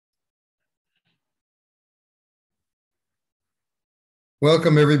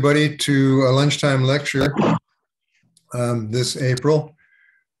Welcome everybody to a lunchtime lecture this April.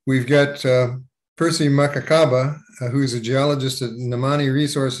 We've got Percy Makakaba, who's a geologist at Namani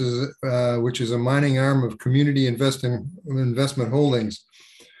Resources, which is a mining arm of Community Investment Holdings.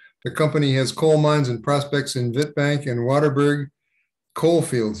 The company has coal mines and prospects in Witbank and Waterberg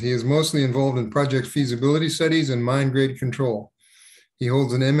Coalfields. He is mostly involved in project feasibility studies and mine grade control. He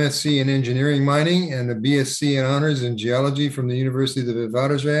holds an MSc in engineering mining and a BSc in honors in geology from the University of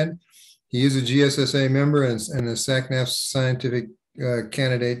Witwatersrand. He is a GSSA member and a SACNASP scientific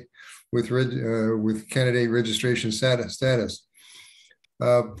candidate with candidate registration status.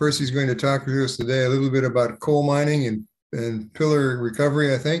 Percy's going to talk to us today a little bit about coal mining and pillar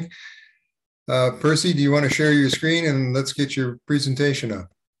recovery, I think. Percy, do you want to share your screen and let's get your presentation up?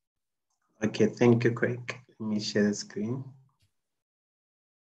 Okay, thank you, Craig. Let me share the screen.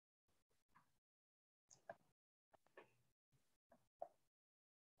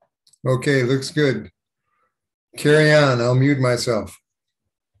 Okay, looks good. Carry on, I'll mute myself.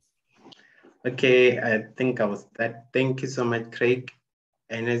 Okay, I think I was that. Thank you so much, Craig.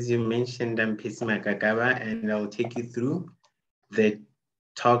 And as you mentioned, I'm Percy Makakaba, and I'll take you through the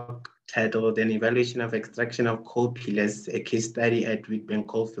talk titled An Evaluation of Extraction of Coal Pillars, a case study at Witbank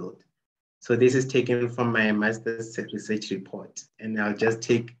Coalfield. So this is taken from my master's research report, and I'll just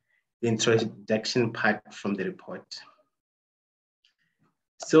take the introduction part from the report.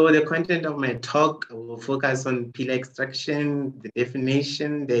 So the content of my talk will focus on pillar extraction, the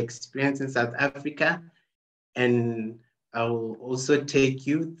definition, the experience in South Africa, and I will also take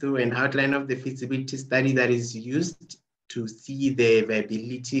you through an outline of the feasibility study that is used to see the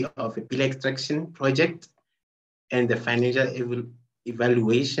viability of a pillar extraction project and the financial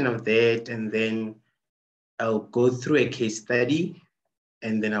evaluation of that, and then I'll go through a case study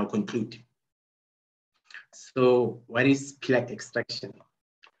and then I'll conclude. So what is pillar extraction?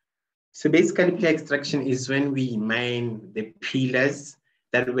 So basically, pillar extraction is when we mine the pillars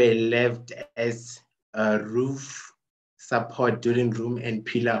that were left as a roof support during room and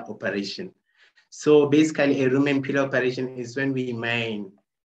pillar operation. So basically, a room and pillar operation is when we mine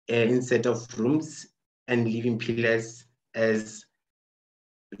instead of rooms and leaving pillars as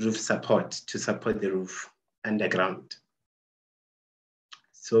roof support to support the roof underground.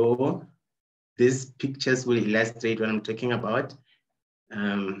 So these pictures will illustrate what I'm talking about.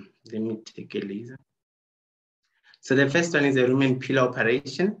 Let me take a laser. So the first one is a room and pillar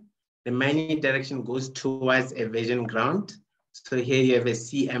operation. The mining direction goes towards a virgin ground. So here you have a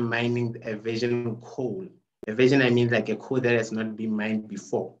CM mining a virgin coal. A virgin, I mean like a coal that has not been mined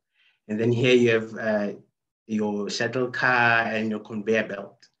before. And then here you have your shuttle car and your conveyor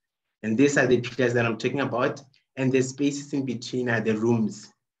belt. And these are the pillars that I'm talking about. And the spaces in between are the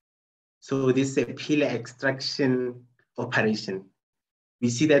rooms. So this is a pillar extraction operation. We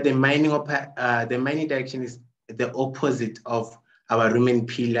see that the mining direction is the opposite of our room and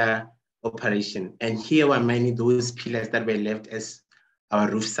pillar operation. And here we're mining those pillars that were left as our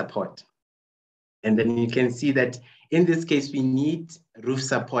roof support. And then you can see that in this case, we need roof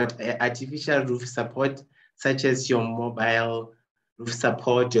support, artificial roof support, such as your mobile roof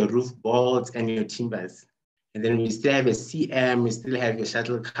support, your roof bolts, and your timbers. And then we still have a CM, we still have your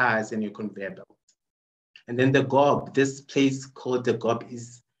shuttle cars and your conveyor belt. And then the gob, this place called the gob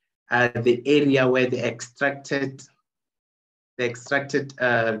is the area where the extracted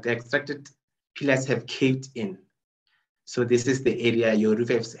pillars have caved in. So this is the area your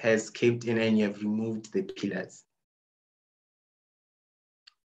roof has caved in and you have removed the pillars.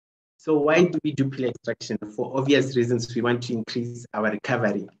 So why do we do pillar extraction? For obvious reasons, we want to increase our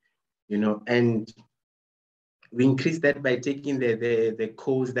recovery, and we increase that by taking the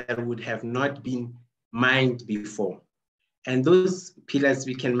coals that would have not been mined before. And those pillars,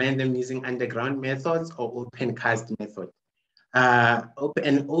 we can mine them using underground methods or open cast method.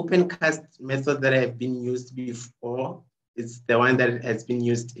 An open cast method that have been used before is the one that has been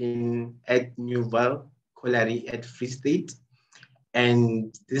used at Newville Colliery at Free State.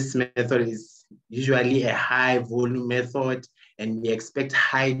 And this method is usually a high volume method, and we expect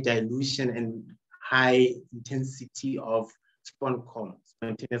high dilution and high intensity of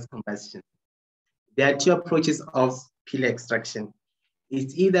spontaneous combustion. There are two approaches of pillar extraction.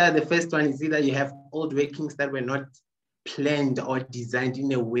 It's either, the first one is either you have old workings that were not planned or designed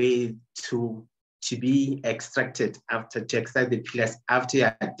in a way to be extracted to extract the pillars after you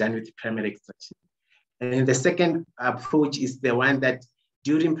are done with primary extraction. And the second approach is the one that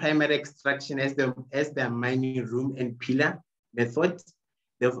during primary extraction, as they're mining room and pillar method,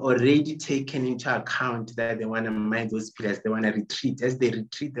 they've already taken into account that they want to mine those pillars, they want to retreat. As they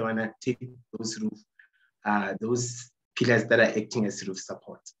retreat, they want to take those pillars that are acting as roof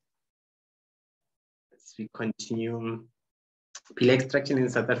support. As we continue, pillar extraction in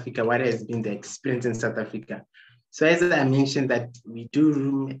South Africa, what has been the experience in South Africa? So as I mentioned that we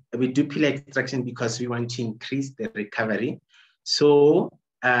do pillar extraction because we want to increase the recovery. So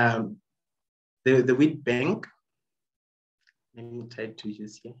the Witbank, let me try to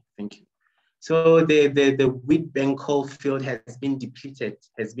use here, thank you. So the Witbank Coalfield has been depleted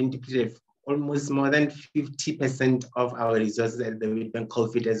almost more than 50% of our resources at the Witbank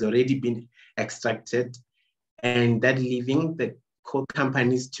Coalfield has already been extracted, and that leaving the coal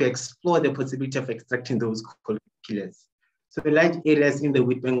companies to explore the possibility of extracting those coal pillars. So large areas in the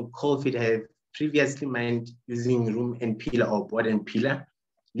Witbank Coalfield have previously mined using room and pillar or board and pillar,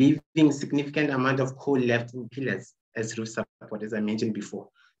 leaving significant amount of coal left in pillars as roof support, as I mentioned before.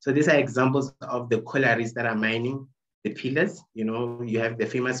 So these are examples of the collieries that are mining the pillars. You know, you have the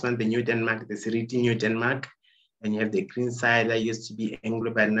famous one, the New Denmark, the Seriti New Denmark, and you have the green side that used to be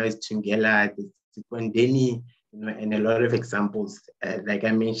Anglo, but now it's Tungela, the Sikondeni, you know, and a lot of examples. Like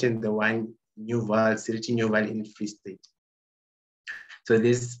I mentioned, the one New Val, Seriti New Val in Free State. So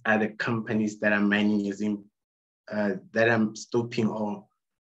these are the companies that are mining using, that are stopping or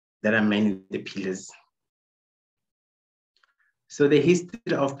that are mining the pillars. So the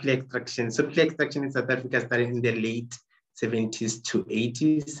history of pillar extraction. So pillar extraction in South Africa started in the late 70s to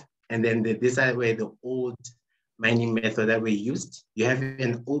 80s. And then these are where the old mining method that we used. You have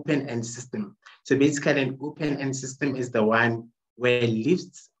an open end system. So basically an open end system is the one where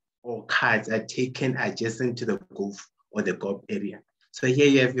lifts or cards are taken adjacent to the groove or the gob area. So here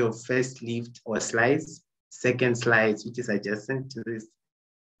you have your first lift or slice, second slice, which is adjacent to this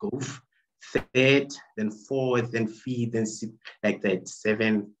groove, third, then fourth, then fifth, then sixth, like that,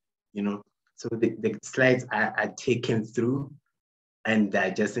 seventh, you know. So the slides are taken through and they're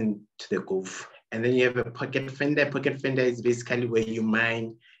adjacent to the groove. And then you have a pocket fender. Pocket fender is basically where you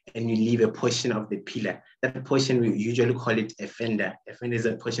mine and you leave a portion of the pillar. That portion, we usually call it a fender. A fender is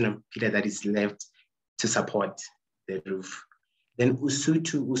a portion of pillar that is left to support the roof. Then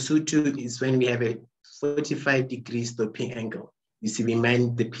Usutu is when we have a 45-degree stopping angle. You see, we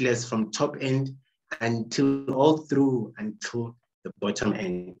mine the pillars from top end until the bottom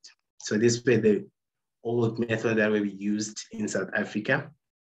end. So this were the old method that we used in South Africa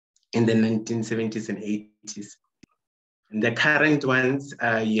in the 1970s and 80s. And the current ones,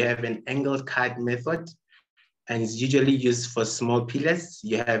 you have an angled card method, and it's usually used for small pillars.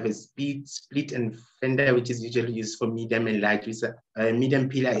 You have a split and fender, which is usually used for medium and large. Medium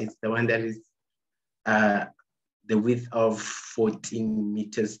pillar is the one that is the width of 14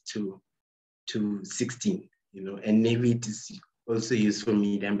 meters to 16, you know, and maybe it is also used for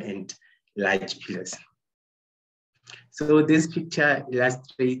medium and large pillars. So this picture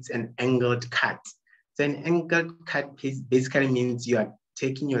illustrates an angled cut. So an angled cut basically means you are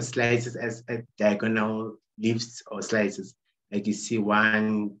taking your slices as a diagonal lifts or slices. Like you see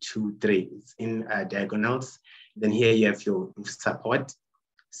 1, 2, 3 it's in diagonals. Then here you have your support.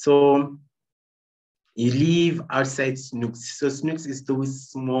 So you leave outside snooks. So snooks is those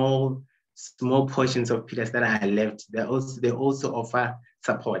small portions of pillars that are left. They also offer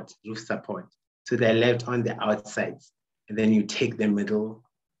support, roof support. So they're left on the outsides. And then you take the middle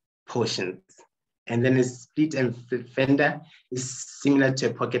portions. And then a split and fender is similar to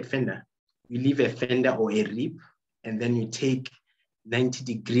a pocket fender. You leave a fender or a rib, and then you take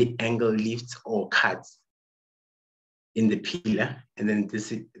 90-degree angle lifts or cuts in the pillar, and then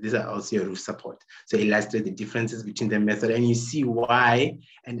these are also your roof support. So illustrate the differences between the method, and you see why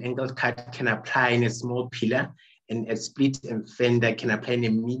an angled cut can apply in a small pillar, and a split and fender can apply in a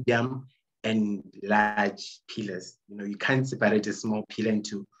medium and large pillars. You know, you can't separate a small pillar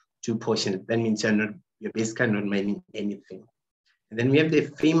into two portions. That means you're basically not mining anything. And then we have the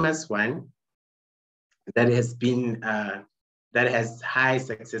famous one that has been that has high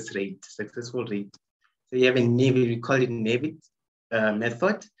successful rate. So you have a Navy, we call it Navy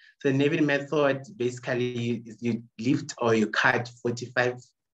method. So the Navy method basically is you lift or you cut 45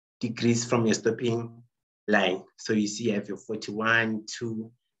 degrees from your stopping line. So you see you have your 41,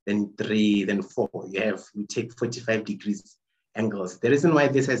 2, then 3, then 4. You take 45 degrees angles. The reason why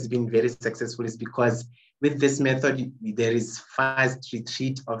this has been very successful is because with this method, there is fast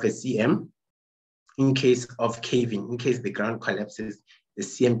retreat of a CM in case of caving. In case the ground collapses, the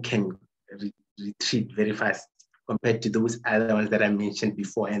CM can retreat very fast compared to those other ones that I mentioned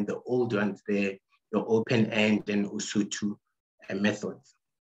before, and the old ones, the open end and Usutu methods.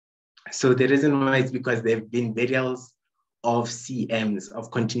 So the reason why is because there have been burials of CMs,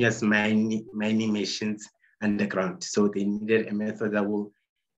 of continuous mining machines underground. So they needed a method that will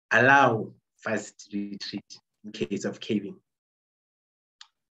allow fast retreat. in case of caving.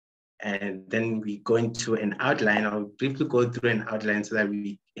 And then we go into an outline. I'll briefly go through an outline so that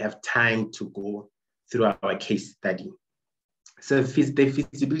we have time to go through our case study. So the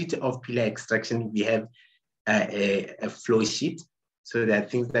feasibility of pillar extraction, we have a flow sheet. So there are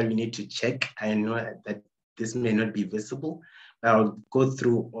things that we need to check. I know that this may not be visible, but I'll go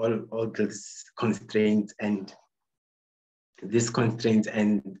through all these constraints and the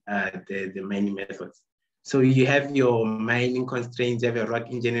mining methods. So you have your mining constraints, you have your rock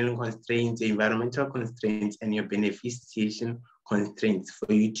engineering constraints, your environmental constraints, and your beneficiation constraints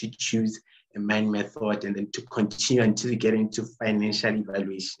for you to choose a mining method and then to continue until you get into financial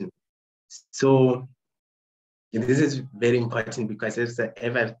evaluation. So this is very important because as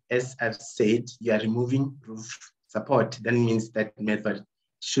I've said, you are removing roof support. That means that method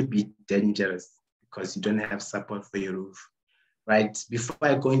should be dangerous because you don't have support for your roof. Right. Before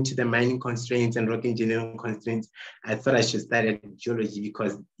I go into the mining constraints and rock engineering constraints, I thought I should start at geology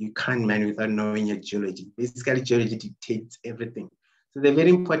because you can't mine without knowing your geology. Basically, geology dictates everything. So the very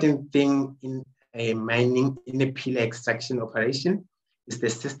important thing in a mining, in a pillar extraction operation is the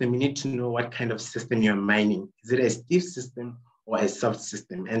system. You need to know what kind of system you're mining. Is it a stiff system or a soft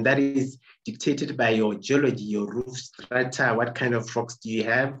system? And that is dictated by your geology, your roof strata, what kind of rocks do you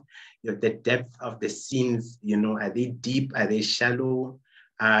have? The depth of the seams, are they deep? Are they shallow?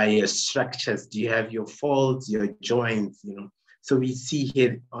 Your structures, do you have your faults, your joints, So we see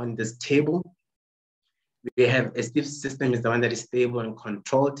here on this table, we have a stiff system is the one that is stable and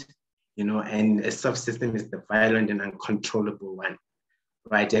controlled, and a soft system is the violent and uncontrollable one,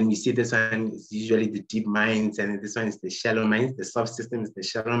 right? And we see this one is usually the deep mines, and this one is the shallow mines. The soft system is the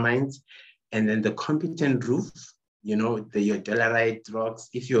shallow mines. And then the competent roof, your dolerite rocks.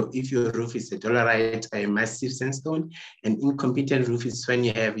 If your roof is a dolerite or a massive sandstone, an incompetent roof is when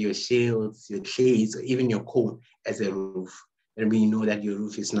you have your shales, your clays, or even your coal as a roof. And we know that your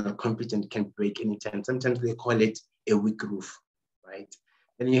roof is not competent, can break anytime. Sometimes they call it a weak roof, right?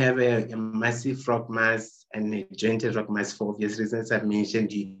 Then you have a massive rock mass and a jointed rock mass for obvious reasons I've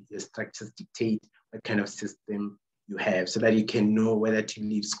mentioned. Your structures dictate what kind of system you have so that you can know whether to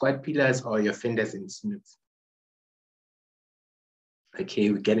leave squat pillars or your fenders and snoops. Okay,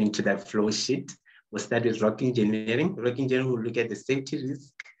 we get into that flow sheet. We'll start with rock engineering. Rock engineering will look at the safety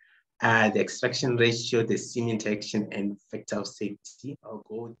risk, the extraction ratio, the seam interaction, and factor of safety. I'll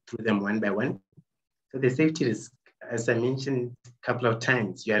go through them one by one. So the safety risk, as I mentioned a couple of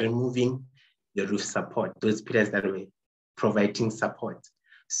times, you are removing your roof support, those pillars that were providing support.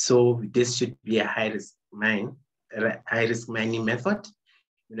 So this should be a high-risk mining method.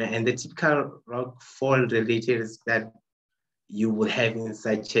 And the typical rock fall-related risk that you will have in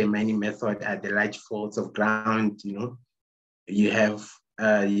such a mining method are the large faults of ground. You have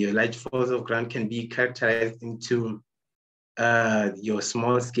your large faults of ground can be characterized into your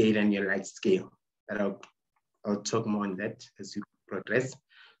small scale and your large scale. But I'll talk more on that as we progress.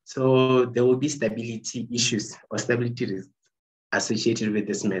 So there will be stability issues or stability risks associated with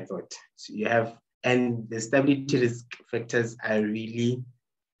this method. So you have, and the stability risk factors are really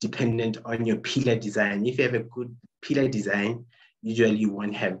dependent on your pillar design. If you have a good pillar design, usually you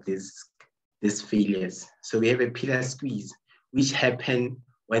won't have these failures. So we have a pillar squeeze, which happen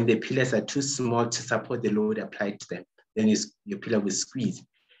when the pillars are too small to support the load applied to them. Then your pillar will squeeze.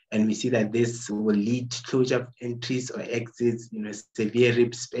 And we see that this will lead to closure of entries or exits, severe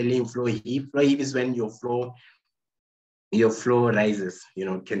rip, spelling, flow heave. Flow heave is when your flow rises,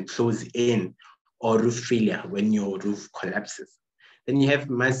 can close in, or roof failure when your roof collapses. Then you have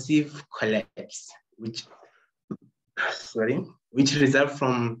massive collapse, which result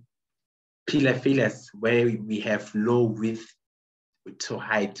from pillar failures where we have low width to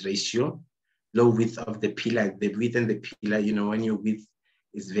height ratio, low width of the pillar, the width and the pillar, when your width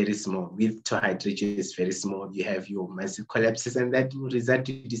is very small, width to height ratio is very small, you have your massive collapses, and that will result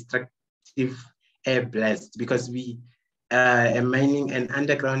in destructive air blast because mining and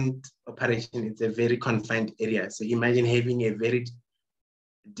underground operation, it's a very confined area. So imagine having a very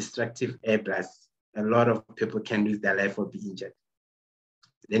destructive air blast. A lot of people can lose their life or be injured.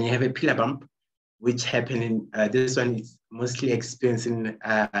 Then you have a pillar bump, which happen in, this one is mostly experienced in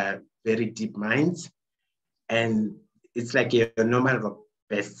very deep mines. And it's like a normal rock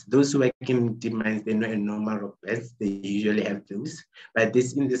burst. Those who work in deep mines, they know a normal rock burst. They usually have those. But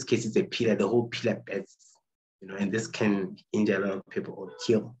in this case, it's a pillar, the whole pillar bursts. And this can injure a lot of people or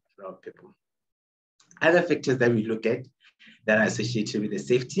kill a lot of people. Other factors that we look at that are associated with the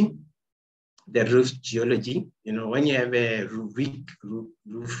safety, the roof geology. When you have a weak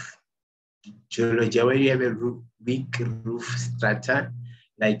roof geology, when you have a weak roof strata,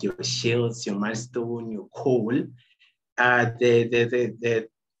 like your shales, your mudstone, your coal,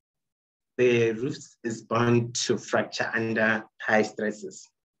 the roof is bound to fracture under high stresses.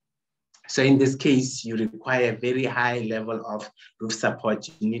 So in this case, you require a very high level of roof support.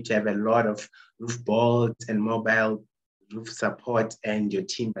 You need to have a lot of roof bolts and mobile roof support and your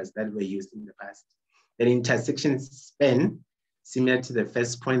timbers that were used in the past. The intersection span, similar to the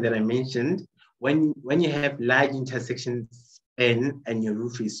first point that I mentioned, when you have large intersection span and your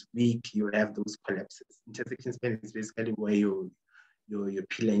roof is weak, you have those collapses. Intersection span is basically where your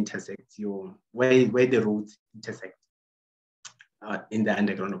pillar intersects, where the roads intersect in the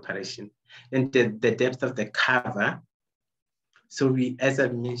underground operation. Then the depth of the cover. So as I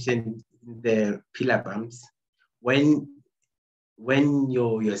mentioned, the pillar bumps, when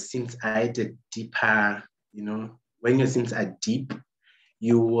your seams are at a deeper, when your seams are deep,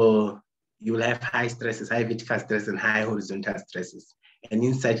 you will have high stresses, high vertical stress and high horizontal stresses. And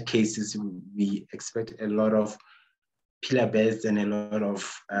in such cases, we expect a lot of pillar beds and a lot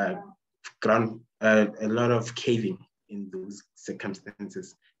of a lot of caving in those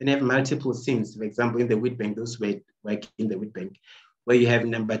circumstances. Then you have multiple seams. For example, in the Witbank, those who work in the Witbank, where you have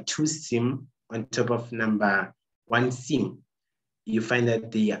number 2 seam on top of number 1 seam, you find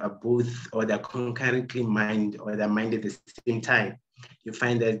that they are both, or they're concurrently mined, or they're mined at the same time. You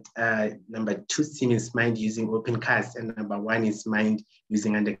find that number 2 seam is mined using open cast, and number 1 is mined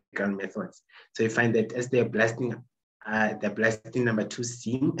using underground methods. So you find that as they're blasting number 2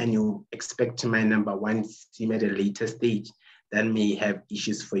 seam, and you expect to mine number 1 seam at a later stage, that may have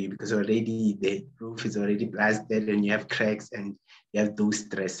issues for you because already the roof is already blasted and you have cracks and you have those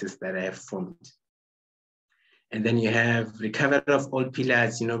stresses that have formed. And then you have recovery of all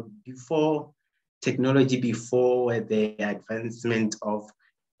pillars. Before technology, before the advancement of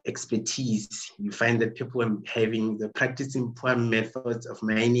expertise, you find that people are practicing poor methods of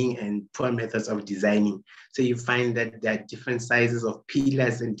mining and poor methods of designing. So you find that there are different sizes of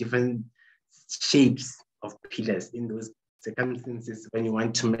pillars and different shapes of pillars. In those circumstances, when you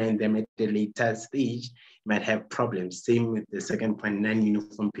want to mine them at a later stage, you might have problems. Same with the second point,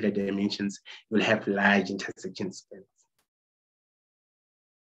 non-uniform pillar dimensions, you'll have large intersection spans.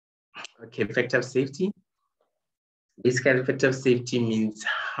 Okay, factor of safety. Basically, factor of safety means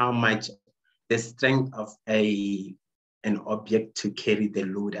how much the strength of an object to carry the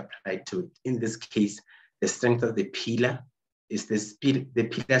load applied to it. In this case, the strength of the pillar is the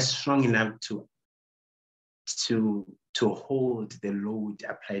pillar strong enough to hold the load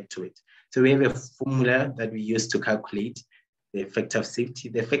applied to it. So we have a formula that we use to calculate the factor of safety.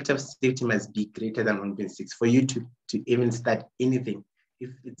 The factor of safety must be greater than 1.6 for you to even start anything. If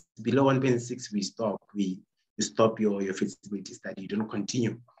it's below 1.6, we stop. You stop your feasibility study, you don't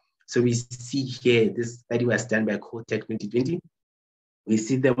continue. So we see here, this study was done by Coalfield 2020. We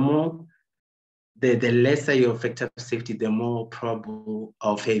see the lesser your factor of safety, the more probable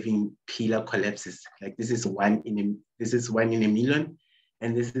of having pillar collapses. Like this is 1 in a million,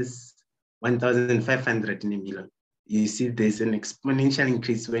 and this is 1,500 in a million. You see there's an exponential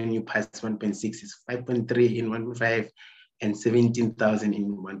increase when you pass 1.6, it's 5.3 in 1.5 and 17,000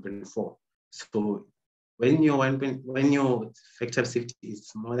 in 1.4. So when your factor of safety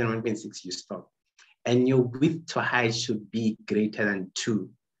is more than 1.6, you stop. And your width to height should be greater than 2.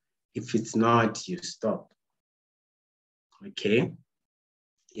 If it's not, you stop. Okay.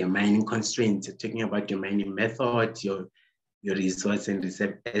 Your mining constraints, you're talking about your mining method, your resource and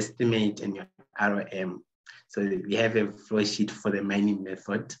reserve estimate, and your ROM. So we have a flow sheet for the mining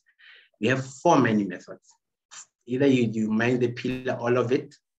method. We have 4 mining methods. Either you mine the pillar, all of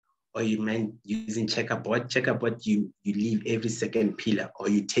it, or you mine using checkerboard. Checkerboard, you leave every second pillar, or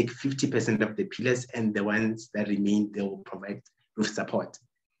you take 50% of the pillars, and the ones that remain, they will provide roof support.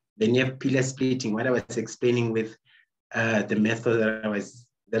 Then you have pillar splitting, what I was explaining with the method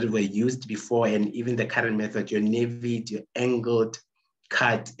that were used before, and even the current method, your navied, your angled,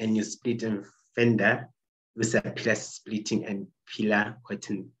 cut, and your split and fender, with a pillar splitting and pillar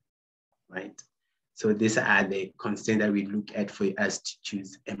cutting, right? So these are the constraints that we look at for us to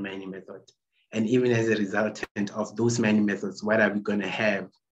choose a mining method. And even as a resultant of those mining methods, what are we going to have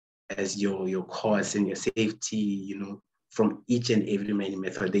as your cost and your safety, from each and every mining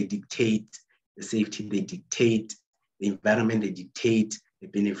method? They dictate the safety, they dictate the environment, they dictate the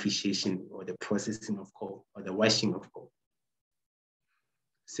beneficiation or the processing of coal or the washing of coal.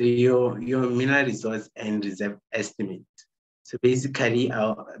 So your mineral resource and reserve estimate. So basically,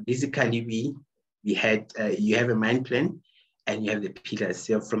 we had you have a mine plan and you have the pillars.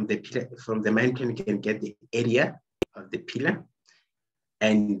 So from the mine plan, you can get the area of the pillar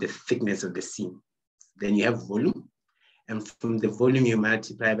and the thickness of the seam. Then you have volume. and from the volume you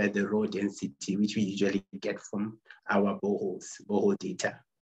multiply by the raw density, which we usually get from our borehole data.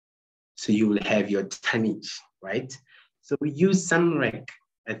 So you will have your tonnage, right? So we use SAMREC.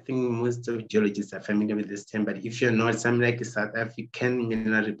 I think most of geologists are familiar with this term, but if you're not, SAMREC is South African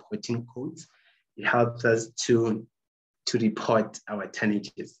Mineral Reporting Codes. It helps us to report our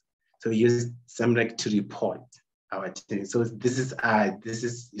tonnages. So we use SAMREC to report our tonnage. So this is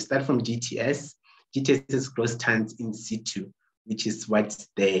you start from GTS. GTS is gross tons in situ, which is what's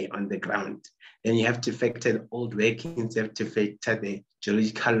there on the ground. Then you have to factor the old workings, you have to factor the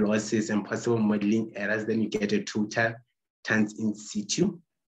geological losses and possible modeling errors. Then you get a total tons in situ.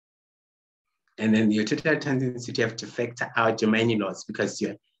 And then your total tons in situ, you have to factor out your mining loss because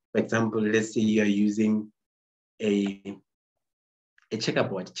you're, for example, let's say you're using a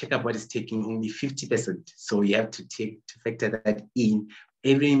checkerboard. Checkerboard is taking only 50%. So you have to factor that in.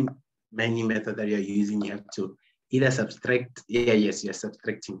 Every mining method that you're using, you have to either subtract, you're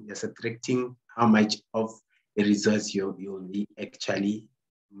subtracting how much of the resource you'll be actually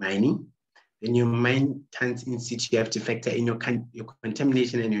mining. Then your mine tons in situ, you have to factor in your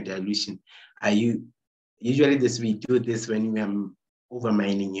contamination and your dilution. Usually we do this when we are over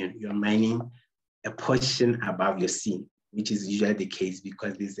mining, you're mining a portion above your seam, which is usually the case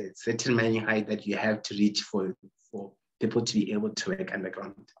because there's a certain mining height that you have to reach for people to be able to work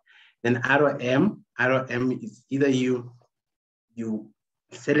underground. Then ROM is either you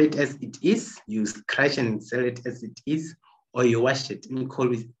sell it as it is, you crush and sell it as it is, or you wash it. In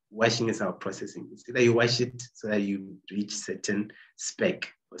coal, washing is our processing. It's either you wash it so that you reach certain spec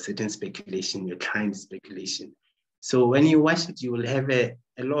or certain speculation, your client speculation. So when you wash it, you will have a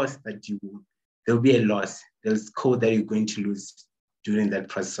loss there'll be a loss. There's coal that you're going to lose during that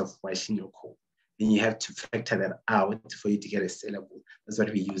process of washing your coal. Then you have to factor that out for you to get a sellable. That's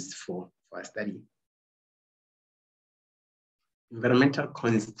what we used for our study. Environmental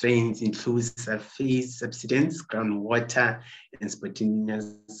constraints include surface subsidence, groundwater, and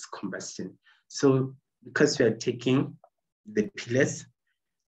spontaneous combustion. So because we are taking the pillars,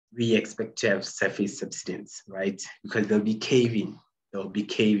 we expect to have surface subsidence, right? Because there'll be caving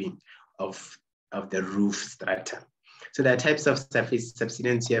of the roof strata. So there are types of surface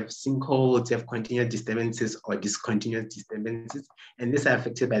subsidence. You have sinkholes, you have continuous disturbances or discontinuous disturbances. And these are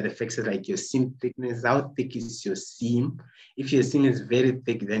affected by the factors like your seam thickness. How thick is your seam? If your seam is very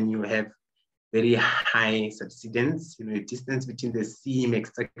thick, then you have very high subsidence. The distance between the seam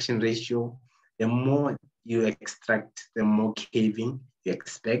extraction ratio, the more you extract, the more caving you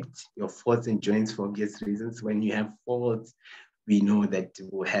expect. Your faults and joints, for obvious reasons. When you have faults, we know that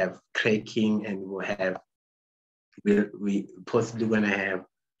we'll have cracking and we possibly going to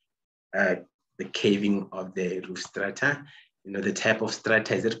have the caving of the roof strata. The type of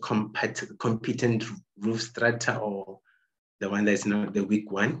strata, is it competent roof strata or the one that's not the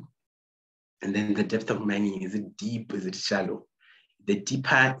weak one? And then the depth of mining, is it deep, is it shallow? The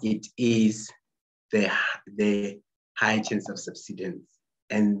deeper it is, the high chance of subsidence.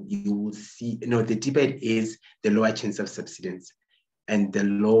 And you will see, the deeper it is, the lower chance of subsidence and the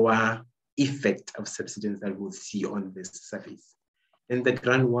lower effect of subsidence that we'll see on this surface. Then the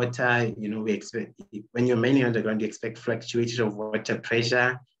groundwater, we expect, when you're mining underground, you expect fluctuation of water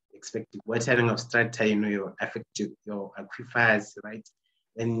pressure, expect watering of strata, you affect your aquifers, right?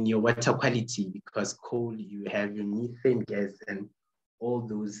 And your water quality, because coal, you have your methane gas and all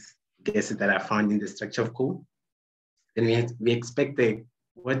those gases that are found in the structure of coal. Then we expect the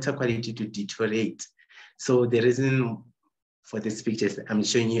water quality to deteriorate. So the reason for this picture is I'm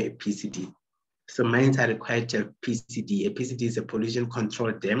showing you a PCD. So mines are required to have PCD. A PCD is a pollution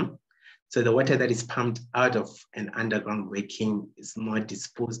control dam. So the water that is pumped out of an underground working is not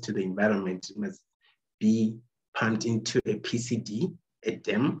disposed to the environment. It must be pumped into a PCD, a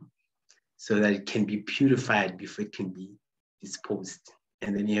dam, so that it can be purified before it can be disposed.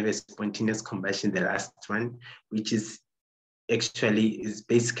 And then you have a spontaneous combustion, the last one, which is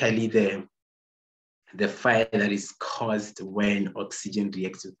basically the fire that is caused when oxygen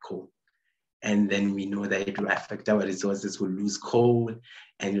reacts with coal. And then we know that it will affect our resources, we'll lose coal,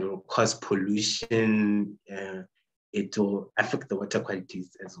 and it will cause pollution. It will affect the water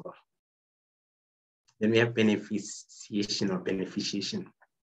qualities as well. Then we have beneficiation or beneficiation.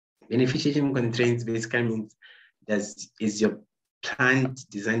 Beneficiation constraints basically means is your plant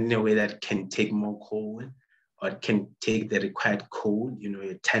designed in a way that can take more coal or can take the required coal,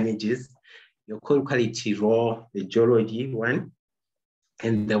 your tonnages, your coal quality, raw, the geology one,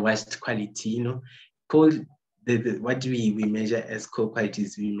 and the waste quality, coal, what we measure as coal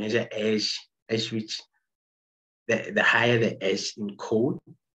qualities, we measure ash which the higher the ash in coal,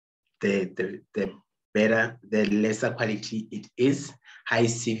 the better, the lesser quality it is. High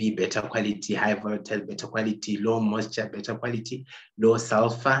CV, better quality. High volatile, better quality. Low moisture, better quality. Low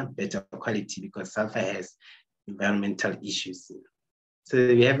sulfur, better quality, because sulfur has environmental issues. So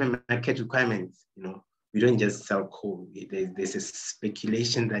we have a market requirement. We don't just sell coal. There's a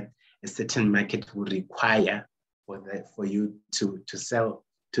speculation that a certain market will require for you to sell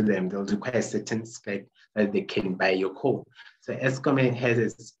to them. They'll require a certain spec that they can buy your coal. So Eskom has a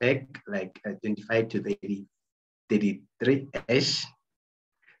spec like 25 to 33 ash.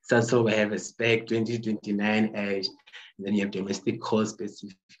 So we have a spec 2029 ash. And then you have domestic coal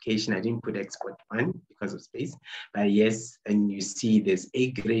specification. I didn't put export one because of space, but yes, and you see there's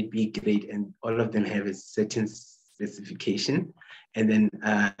A grade, B grade, and all of them have a certain specification. And then,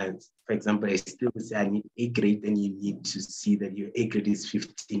 for example, I still say I need A grade, then you need to see that your A grade is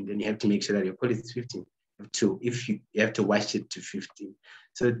 15. Then you have to make sure that your coal is 15. If you have to wash it to 15.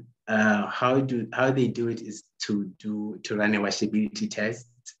 So how they do it is to run a washability test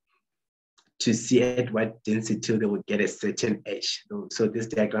to see at what density they will get a certain ash. So this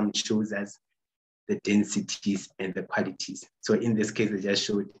diagram shows us the densities and the qualities. So in this case, they just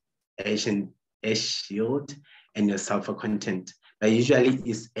showed ash and ash yield and your sulfur content. But usually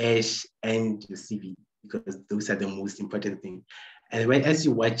it's ash and your CV, because those are the most important things. And as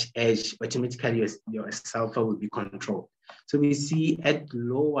you watch ash, automatically your sulfur will be controlled. So we see at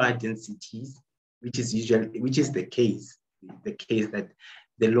lower densities, which is the case that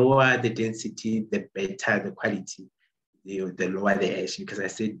the lower the density, the better the quality, the lower the ash, because I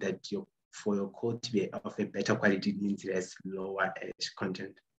said that for your coal to be of a better quality, it means it has lower ash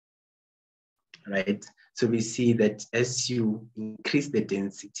content, right? So we see that as you increase the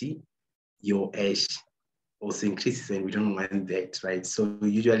density, your ash also increases, and we don't want that, right? So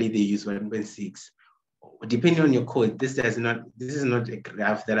usually they use 1.6. Depending on your coal, this is not a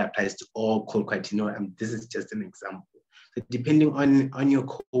graph that applies to all coal quality. No, this is just an example. So depending on your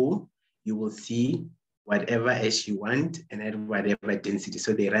coal, you will see whatever ash you want and at whatever density.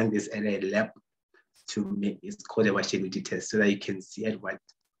 So they run this at a lab to make, it's called a washability test, so that you can see at what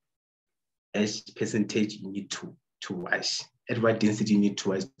ash percentage you need to wash, at what density you need to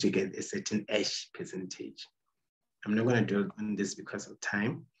wash to get a certain ash percentage. I'm not going to dwell on this because of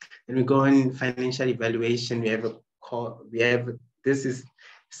time. Then we go on financial evaluation. This is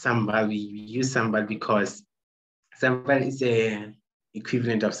SAMBAL. We use SAMBAL because SAMBAL is a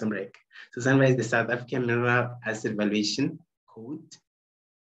equivalent of SAMREC. So SAMBAL is the South African Mineral Asset Valuation Code.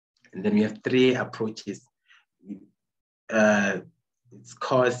 And then we have three approaches. It's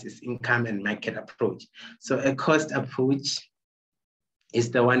cost, it's income, and market approach. So a cost approach is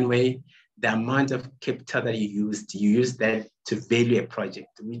the one way the amount of capital that you use that to value a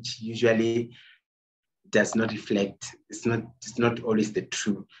project, which usually does not reflect, it's not always the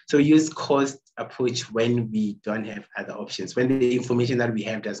true. So we use cost approach when we don't have other options, when the information that we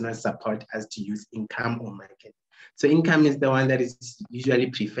have does not support us to use income or market. So income is the one that is usually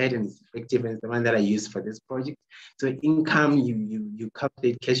preferred and is effective, and it's the one that I use for this project. So income, you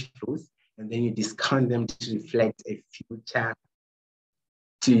calculate cash flows, and then you discount them to reflect a future,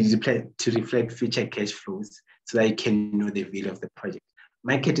 to reflect future cash flows, so that you can know the value of the project.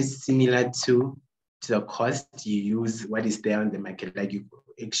 Market is similar to the cost. You use what is there on the market, like you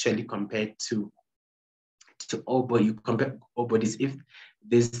actually compare to all body. You compare all bodies. If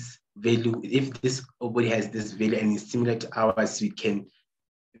this all body has this value and is similar to ours, we can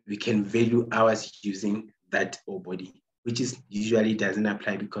value ours using that all body, which is usually doesn't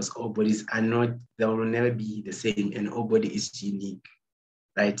apply, because all bodies are not, they will never be the same, and all body is unique.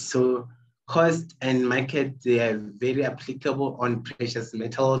 Right, so cost and market, they are very applicable on precious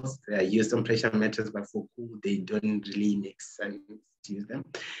metals. They are used on precious metals, but for coal, they don't really make sense to use them.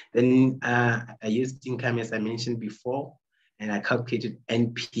 Then I used income, as I mentioned before, and I calculated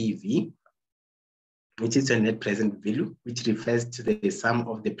NPV, which is your net present value, which refers to the sum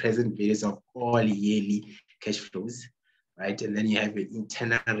of the present values of all yearly cash flows, right? And then you have an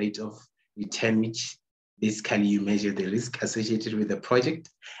internal rate of return, which basically you measure the risk associated with the project.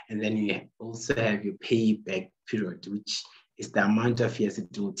 And then you also have your payback period, which is the amount of years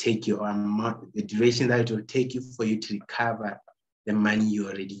it will take you, or the duration that it will take you for you to recover the money you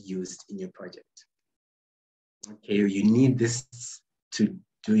already used in your project. Okay, you need this to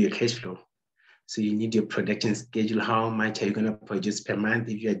do your cash flow. So you need your production schedule. How much are you going to produce per month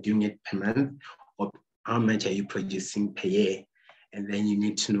if you are doing it per month, or how much are you producing per year? And then you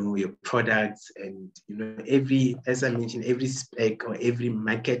need to know your products, and as I mentioned, every spec or every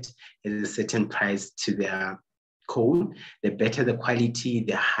market has a certain price to their coal. The better the quality,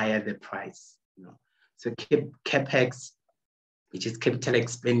 the higher the price. So CapEx, which is capital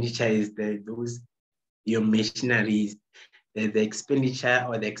expenditure, is those your machineries, the expenditure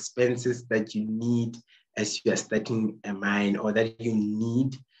or the expenses that you need as you are starting a mine, or that you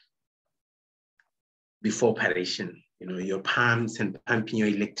need before operation. You know, your pumps and pumping, your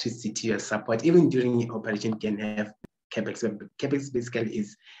electricity, your support. Even during operation, you can have capex. Capex basically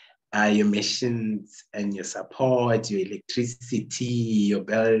is your machines and your support, your electricity, your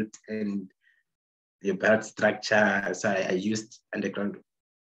belt and your belt structure. So I used underground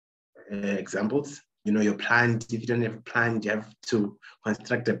examples. You know, your plant, if you don't have a plant, you have to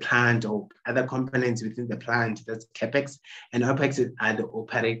construct a plant or other components within the plant. That's capex. And opex are the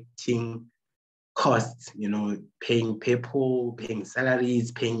operating costs, you know, paying people, paying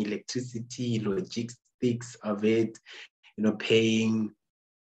salaries, paying electricity, logistics of it, you know, paying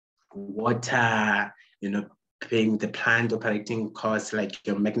water, you know, paying the plant operating costs like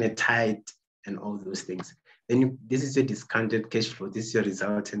your magnetite and all those things. Then this is your discounted cash flow. This is your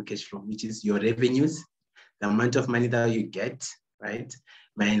resultant cash flow, which is your revenues, the amount of money that you get, right?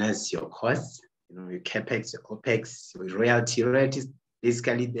 Minus your costs, you know, your capex, your opex, your royalty. Royalty is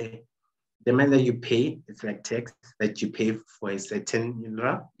basically the money that you pay. It's like tax that you pay for a certain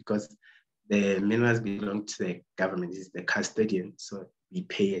mineral, because the minerals belong to the government, is the custodian. So we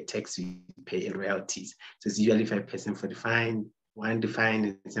pay a tax, we pay a royalties. So it's usually 5% for refined, 1 refined,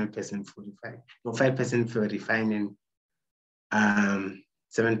 and 7% for refined. No, 5% for refined and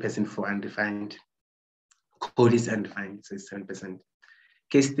 7% for unrefined. Coal is unrefined, so it's 7%.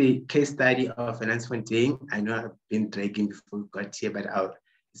 Case study of finance funding. I know I've been dragging before we got here, but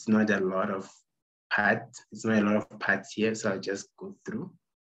it's not a lot of parts. It's not a lot of parts here, so I'll just go through.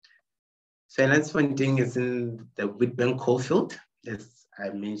 Finance funding is in the Witbank Coalfield, as I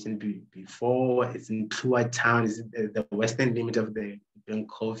mentioned before. It's in Tua Town. It's the western limit of the Witbank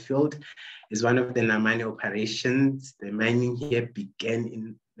Coalfield. It's one of the Namani operations. The mining here began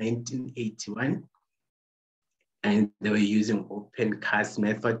in 1981, and they were using open cast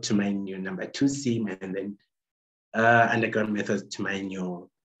method to mine your number 2 seam, and then underground methods to mine your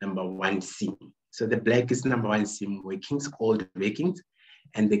number 1 seam. So the black is number 1 seam workings, old workings,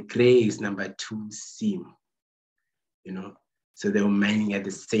 and the gray is number 2 seam, you know. So they were mining at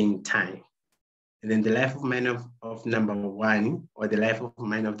the same time. And then the life of mine of number 1, or the life of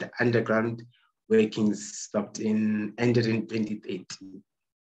mine of the underground workings ended in 2018.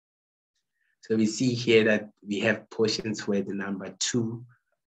 So we see here that we have portions where the number 2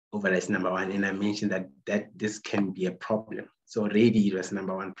 overrides number 1. And I mentioned that this can be a problem. So already it was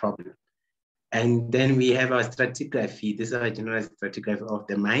number 1 problem. And then we have our stratigraphy. This is our general stratigraphy of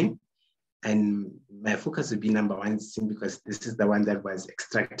the mine. And my focus would be number 1 seam, because this is the one that was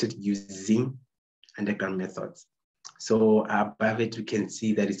extracted using underground methods. So above it, we can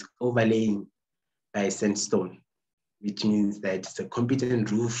see that it's overlaying by sandstone, which means that it's a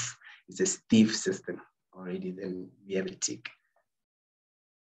competent roof. It's a stiff system already. Then we have a tick.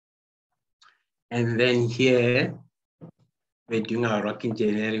 And then here, we're doing our rock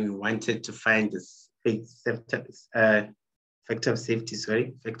engineering. We wanted to find this factor of safety,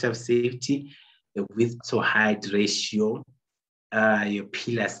 the width to height ratio, your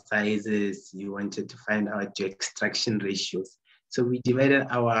pillar sizes. You wanted to find out your extraction ratios. So we divided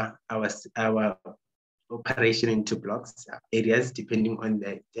our operation into blocks, areas, depending on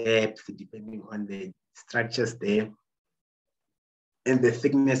the depth, depending on the structures there, and the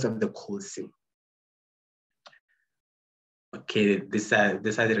thickness of the coal seam. Okay, these are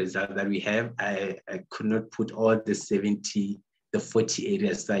the results that we have. I could not put all the 40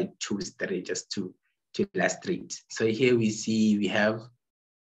 areas, so I chose 3 just to illustrate. So here we see we have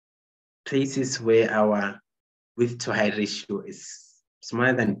places where our width to height ratio is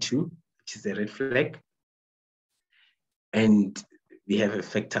smaller than 2, which is a red flag. And we have a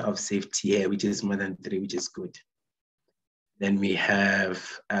factor of safety here, which is more than 3, which is good. Then we have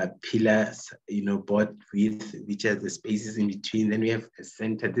pillars, you know, both width, which are the spaces in between. Then we have a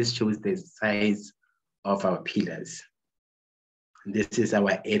center. This shows the size of our pillars. And this is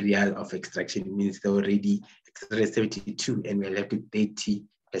our area of extraction. It means they're already extracted 72, and we're left with 30%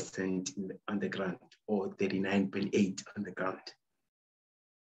 on the ground, or 39.8 on the ground.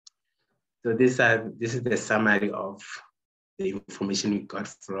 So this is the summary of the information we got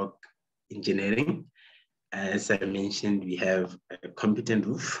from rock engineering. As I mentioned, we have a competent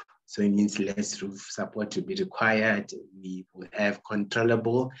roof, so it means less roof support will be required. We will have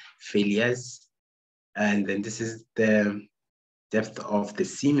controllable failures. And then this is the depth of the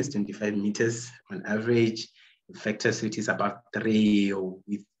seam is 25 meters on average. The factor safety is about 3, or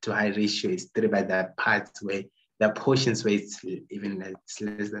width to height ratio is 3, by the parts where there are portions where it's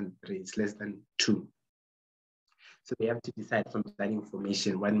less than 3, it's less than 2. So we have to decide from that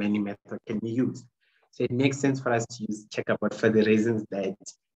information what mining method can be used. So it makes sense for us to use checkerboard for the reasons that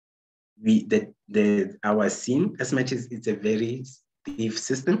our seam, as much as it's a very stiff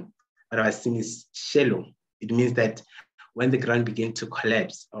system, but our seam is shallow. It means that when the ground begins to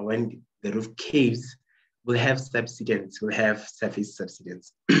collapse or when the roof caves, we'll have subsidence, we'll have surface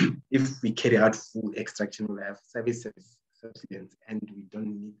subsidence. If we carry out full extraction, we'll have surface subsidence, and we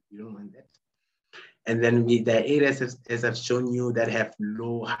don't want that. And then the areas, as I've shown you, that have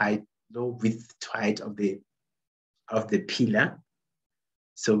low width to height of the pillar.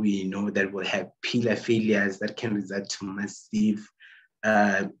 So we know that we'll have pillar failures that can result to massive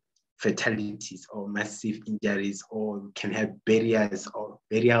fatalities or massive injuries, or we can have burials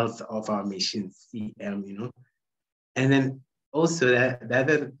of our machines, CM, you know. And then also the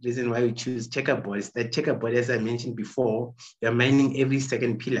other reason why we choose checkerboard is that checkerboard, as I mentioned before, you're mining every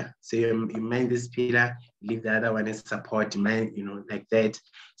second pillar. So you mine this pillar, leave the other one as support, mine, you know, like that.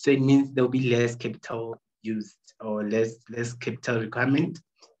 So it means there'll be less capital used or less capital requirement.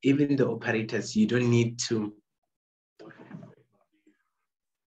 Even the operators, you don't need to.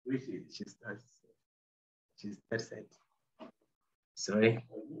 She's that side. Sorry.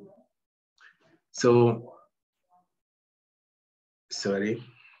 So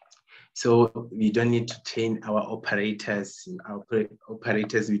we don't need to train our operators. Our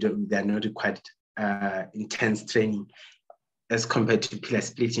operators, they're not required intense training as compared to pillar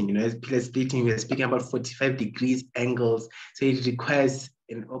splitting. You know, as pillar splitting, we're speaking about 45 degrees angles. So it requires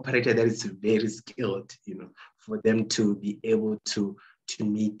an operator that is very skilled, you know, for them to be able to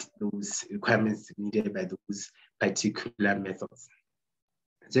meet those requirements needed by those particular methods.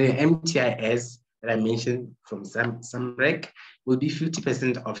 So your MTIS that I mentioned from SAMREC will be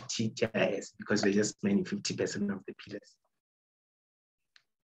 50% of TTIS because we're just mining 50% of the pillars.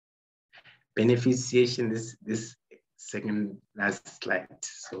 Beneficiation, this second last slide,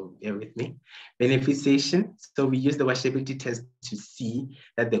 so bear with me. Beneficiation, so we use the washability test to see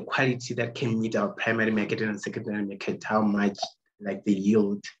that the quality that can meet our primary market and secondary market, how much like the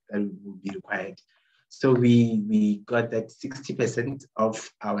yield that will be required. So we got that 60%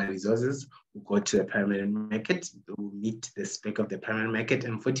 of our resources will go to the primary market, will meet the spec of the primary market,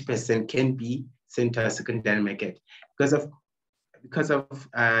 and 40% can be sent to our secondary market because of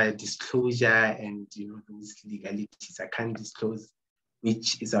disclosure and, you know, those legalities. I can't disclose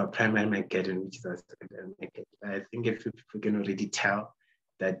which is our primary market and which is our secondary market. I think if people can already tell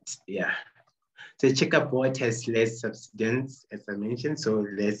that, yeah. So checkerboard has less subsidence, as I mentioned, so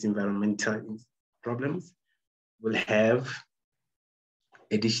less environmental problems. We'll have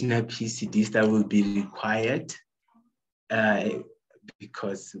additional PCDs that will be required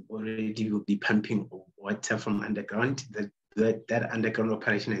because already we'll be pumping water from underground. That underground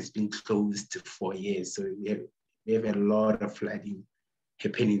operation has been closed for years. So we have a lot of flooding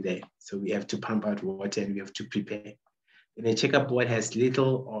happening there. So we have to pump out water and we have to prepare. And the checkerboard has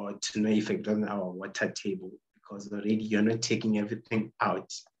little or to no effect on our water table because already you're not taking everything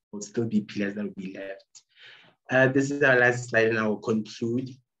out. Will still be pillars that will be left. This is our last slide and I will conclude.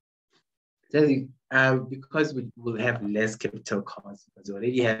 Because we will have less capital costs, because we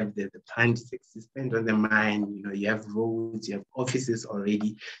already have the plant existent on the mine, you know, you have roads, you have offices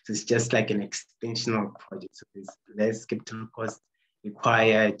already. So it's just like an extensional project. So there's less capital cost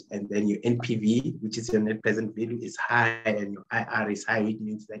required, and then your NPV, which is your net present value, is high, and your IR is high, which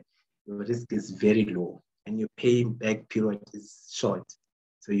means that your risk is very low, and your paying back period is short.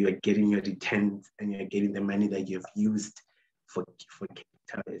 So you are getting your returns, and you're getting the money that you've used for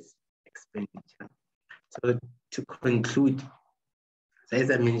capital expenditure. So to conclude, so as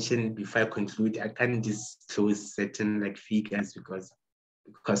I mentioned before I conclude, I can't disclose certain like figures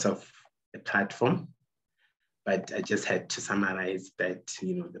because of the platform. But I just had to summarize that,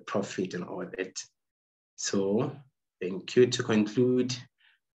 you know, the profit and all that. So thank you. To conclude,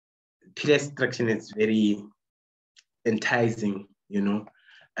 pillar extraction is very enticing, you know.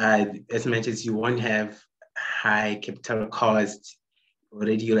 As much as you won't have high capital cost,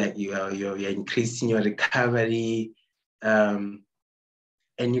 already you're increasing your recovery, and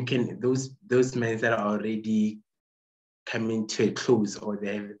you can those mines that are already coming to a close, or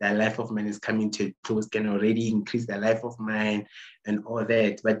their life of mine is coming to a close, can already increase the life of mine and all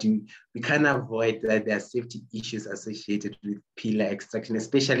that. But we can't avoid that there are safety issues associated with pillar extraction,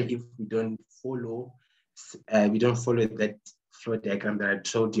 especially if we don't follow that flow diagram that I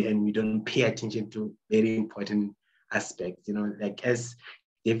told you, and we don't pay attention to very important aspects. You know, like as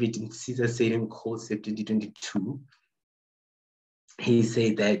David and Caesar said in Coalfield 2022, he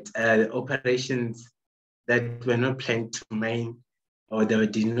said that operations that were not planned to mine, or they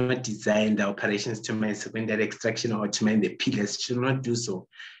did not design the operations to mine secondary extraction or to mine the pillars should not do so.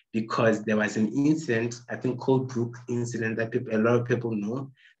 because there was an incident, I think Coalbrook incident that a lot of people know,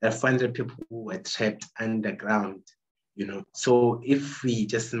 that 400 people who were trapped underground, you know. So if we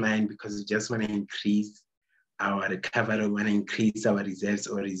just mine because we just want to increase our recovery, want to increase our reserves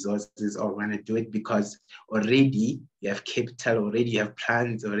or resources, or want to do it because already you have capital, already you have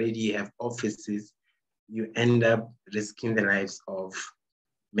plans, already you have offices, you end up risking the lives of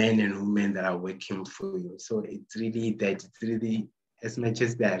men and women that are working for you. So it's really that, it's really, as much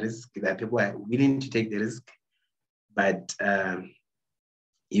as there are risks, that people are willing to take the risk, but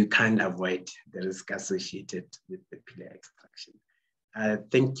you can't avoid the risk associated with the pillar extraction.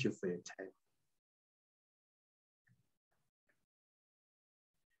 Thank you for your time.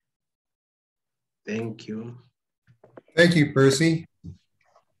 Thank you. Thank you, Percy.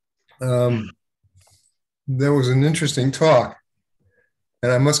 That was an interesting talk.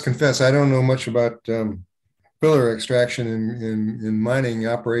 And I must confess, I don't know much about pillar extraction in mining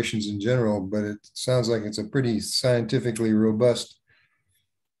operations in general, but it sounds like it's a pretty scientifically robust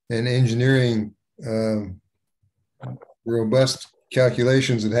and engineering robust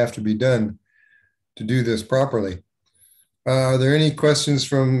calculations that have to be done to do this properly. Are there any questions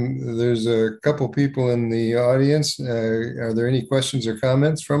from, there's a couple people in the audience. Are there any questions or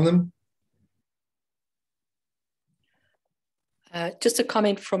comments from them? Just a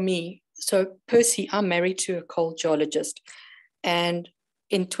comment from me. So Percy, I'm married to a coal geologist, and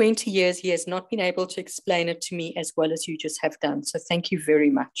in 20 years, he has not been able to explain it to me as well as you just have done. So thank you very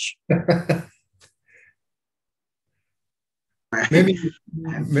much.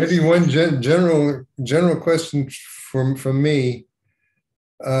 Maybe one general question from me.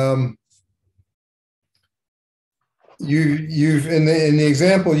 You've in the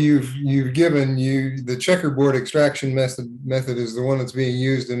example you've given, the checkerboard extraction method is the one that's being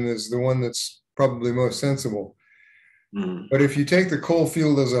used and is the one that's probably most sensible. But if you take the coal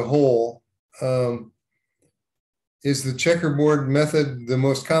field as a whole, is the checkerboard method the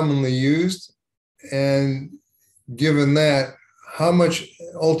most commonly used? And given that, how much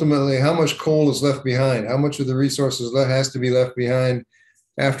coal is left behind? How much of the resources has to be left behind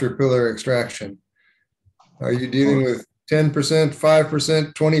after pillar extraction? Are you dealing with 10%,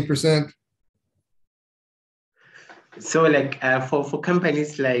 5%, 20%? So like for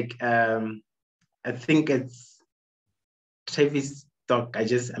companies like, I think it's Travis Stock,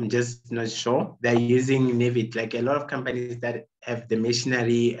 I'm just not sure. They're using Nevit, like a lot of companies that have the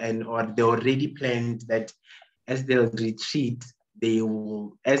machinery or they already planned that as they'll retreat,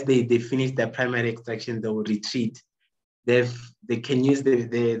 as they finish their primary extraction, they will retreat. They can use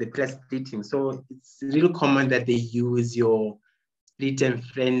the press splitting. So it's real common that they use your split and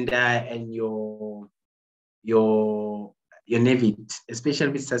fender and your Nevit, especially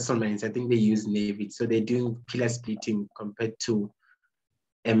with Sasol mines. I think they use Nevit. So they're doing pillar splitting compared to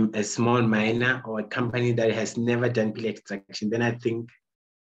a small miner or a company that has never done pillar extraction. Then I think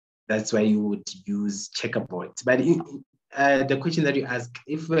that's why you would use checkerboard. But the question that you ask,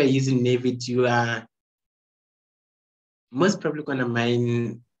 if we're using Nevit, you are most probably going to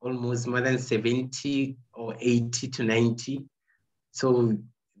mine almost more than 70 or 80 to 90. So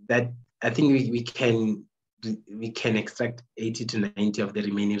that I think we can extract 80 to 90 of the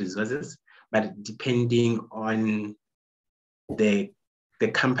remaining resources, but depending on the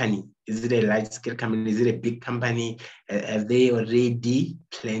company. Is it a large scale company? Is it a big company? Have they already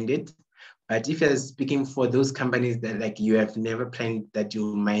planned it? But if you're speaking for those companies that like you have never planned that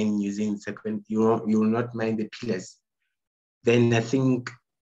you mine using you will not mine the pillars, then I think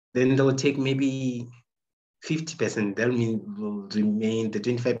they'll take maybe 50%. That means will remain, the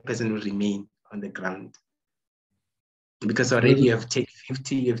 25% will remain on the ground. Because already you have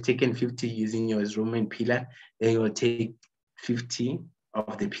taken 50 using your Roman pillar, then you will take 50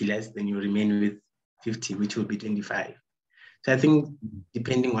 of the pillars, then you remain with 50, which will be 25. So I think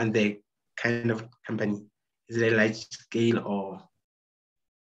depending on the kind of company, is it a large scale or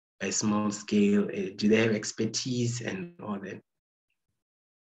a small scale? Do they have expertise and all that?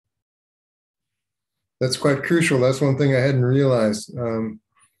 That's quite crucial. That's one thing I hadn't realized.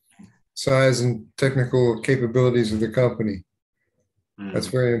 Size and technical capabilities of the company. That's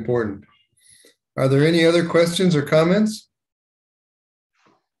very important. Are there any other questions or comments?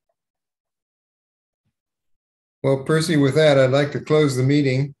 Well, Percy, with that, I'd like to close the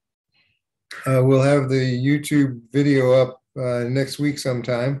meeting. We'll have the YouTube video up next week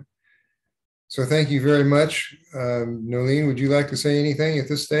sometime. So thank you very much. Nolene, would you like to say anything at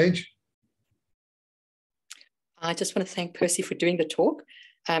this stage? I just want to thank Percy for doing the talk,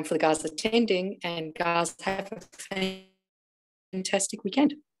 for the guys attending, and guys, have a fantastic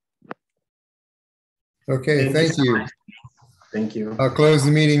weekend. Okay, thank you. Thank you. I'll close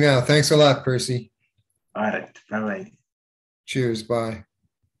the meeting now. Thanks a lot, Percy. All right. Bye-bye. Cheers. Bye.